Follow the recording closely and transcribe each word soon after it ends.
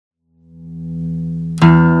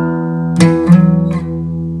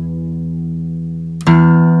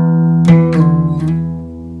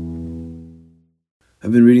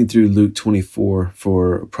I've been reading through Luke 24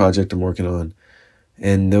 for a project I'm working on,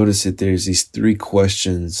 and notice that there's these 3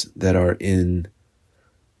 questions that are in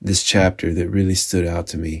this chapter that really stood out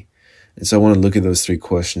to me. And so I want to look at those 3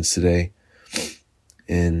 questions today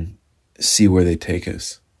and see where they take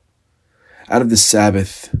us. Out of the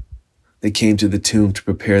Sabbath, they came to the tomb to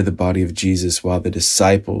prepare the body of Jesus while the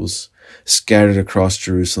disciples scattered across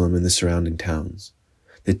Jerusalem and the surrounding towns.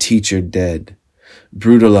 The teacher dead,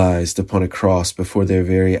 brutalized upon a cross before their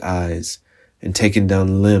very eyes, and taken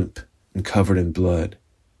down limp and covered in blood,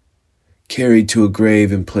 carried to a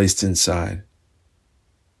grave and placed inside.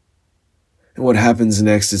 And what happens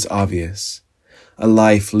next is obvious. A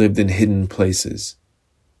life lived in hidden places,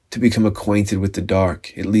 to become acquainted with the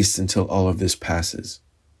dark, at least until all of this passes.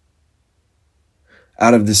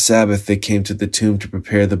 Out of the Sabbath they came to the tomb to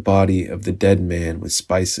prepare the body of the dead man with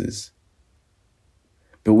spices.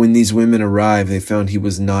 But when these women arrived, they found he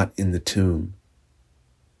was not in the tomb.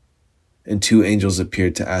 And 2 angels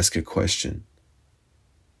appeared to ask a question.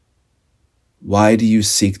 Why do you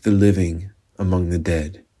seek the living among the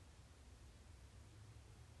dead?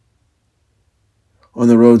 On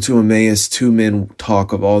the road to Emmaus, 2 men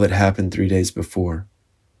talk of all that happened 3 days before.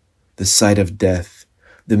 The sight of death,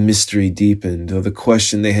 the mystery deepened, though the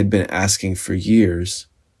question they had been asking for years,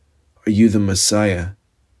 are you the Messiah,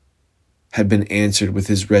 had been answered with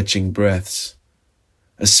his retching breaths,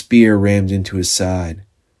 a spear rammed into his side,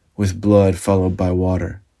 with blood followed by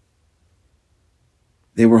water.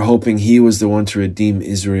 They were hoping he was the one to redeem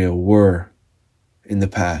Israel, were in the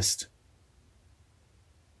past.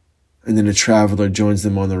 And then a traveler joins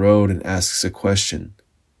them on the road and asks a question.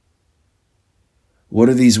 What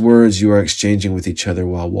are these words you are exchanging with each other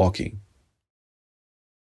while walking?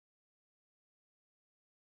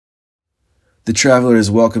 The traveler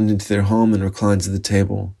is welcomed into their home and reclines at the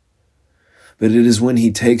table. But it is when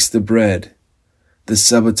he takes the bread, the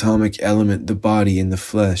subatomic element, the body and the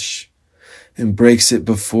flesh, and breaks it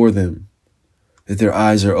before them, that their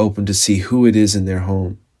eyes are open to see who it is in their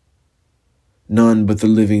home. None but the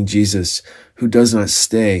living Jesus, who does not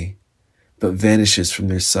stay, but vanishes from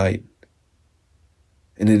their sight.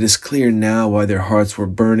 And it is clear now why their hearts were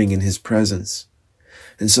burning in his presence.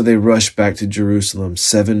 And so they rush back to Jerusalem,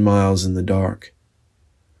 7 miles in the dark,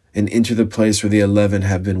 and enter the place where the 11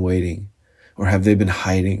 have been waiting, or have they been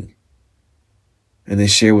hiding? And they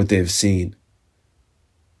share what they have seen.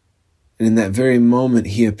 And in that very moment,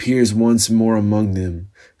 he appears once more among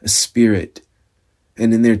them, a spirit.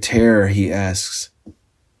 And in their terror, he asks,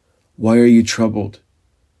 why are you troubled?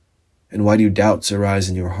 And why do doubts arise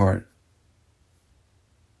in your heart?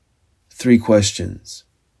 3 questions.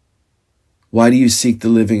 Why do you seek the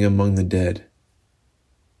living among the dead?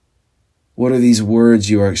 What are these words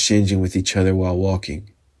you are exchanging with each other while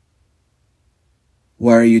walking?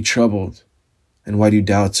 Why are you troubled? And why do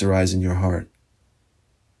doubts arise in your heart?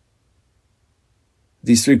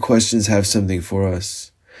 These 3 questions have something for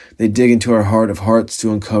us. They dig into our heart of hearts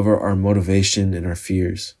to uncover our motivation and our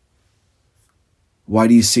fears. Why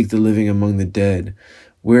do you seek the living among the dead?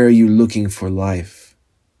 Where are you looking for life?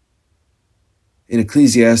 In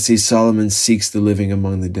Ecclesiastes, Solomon seeks the living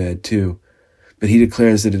among the dead too, but he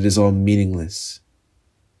declares that it is all meaningless.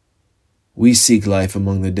 We seek life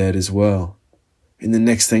among the dead as well, in the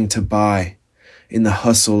next thing to buy, in the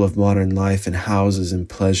hustle of modern life and houses and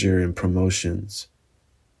pleasure and promotions.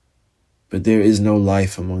 But there is no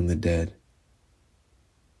life among the dead.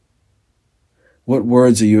 What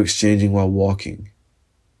words are you exchanging while walking?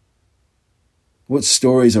 What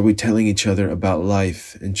stories are we telling each other about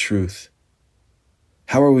life and truth?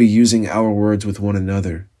 How are we using our words with one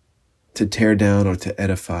another, to tear down or to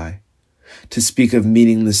edify, to speak of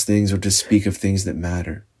meaningless things or to speak of things that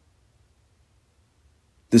matter?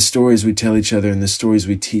 The stories we tell each other and the stories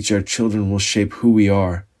we teach our children will shape who we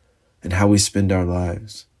are and how we spend our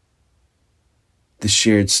lives. The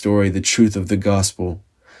shared story, the truth of the gospel,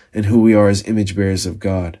 and who we are as image bearers of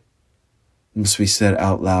God must be said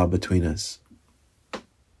out loud between us.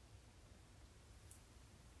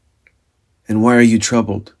 And why are you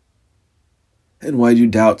troubled? And why do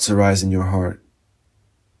doubts arise in your heart?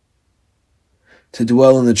 To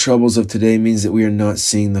dwell on the troubles of today means that we are not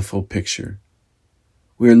seeing the full picture.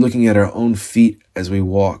 We are looking at our own feet as we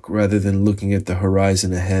walk rather than looking at the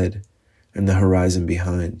horizon ahead and the horizon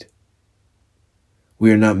behind.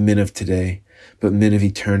 We are not men of today, but men of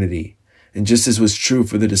eternity. And just as was true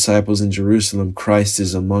for the disciples in Jerusalem, Christ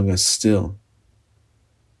is among us still,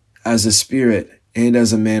 as a spirit and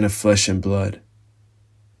as a man of flesh and blood.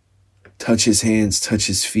 Touch his hands, touch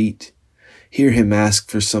his feet. Hear him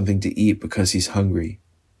ask for something to eat because he's hungry.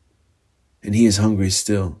 And he is hungry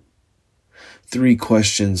still. 3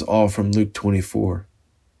 questions, all from Luke 24.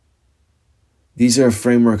 These are a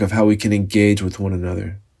framework of how we can engage with one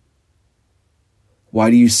another. Why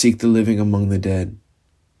do you seek the living among the dead?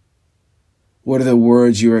 What are the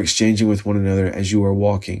words you are exchanging with one another as you are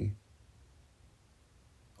walking?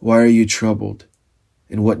 Why are you troubled,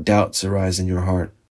 and what doubts arise in your heart?